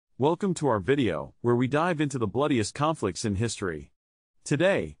Welcome to our video, where we dive into the bloodiest conflicts in history.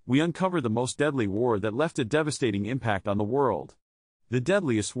 Today, we uncover the most deadly war that left a devastating impact on the world. The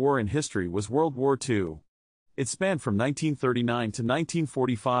deadliest war in history was World War II. It spanned from 1939 to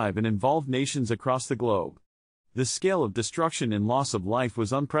 1945 and involved nations across the globe. The scale of destruction and loss of life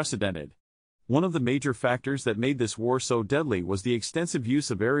was unprecedented. One of the major factors that made this war so deadly was the extensive use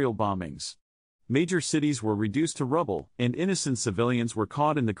of aerial bombings. Major cities were reduced to rubble, and innocent civilians were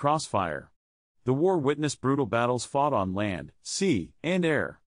caught in the crossfire. The war witnessed brutal battles fought on land, sea, and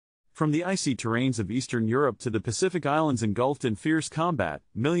air. From the icy terrains of Eastern Europe to the Pacific Islands engulfed in fierce combat,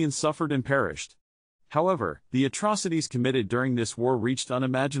 millions suffered and perished. However, the atrocities committed during this war reached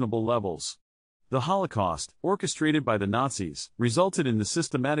unimaginable levels. The Holocaust, orchestrated by the Nazis, resulted in the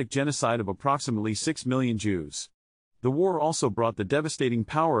systematic genocide of approximately 6 million Jews. The war also brought the devastating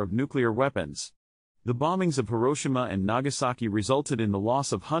power of nuclear weapons. The bombings of Hiroshima and Nagasaki resulted in the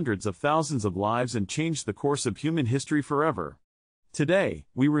loss of hundreds of thousands of lives and changed the course of human history forever. Today,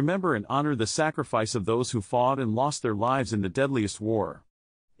 we remember and honor the sacrifice of those who fought and lost their lives in the deadliest war.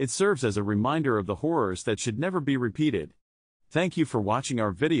 It serves as a reminder of the horrors that should never be repeated. Thank you for watching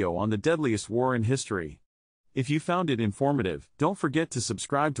our video on the deadliest war in history. If you found it informative, don't forget to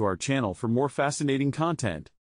subscribe to our channel for more fascinating content.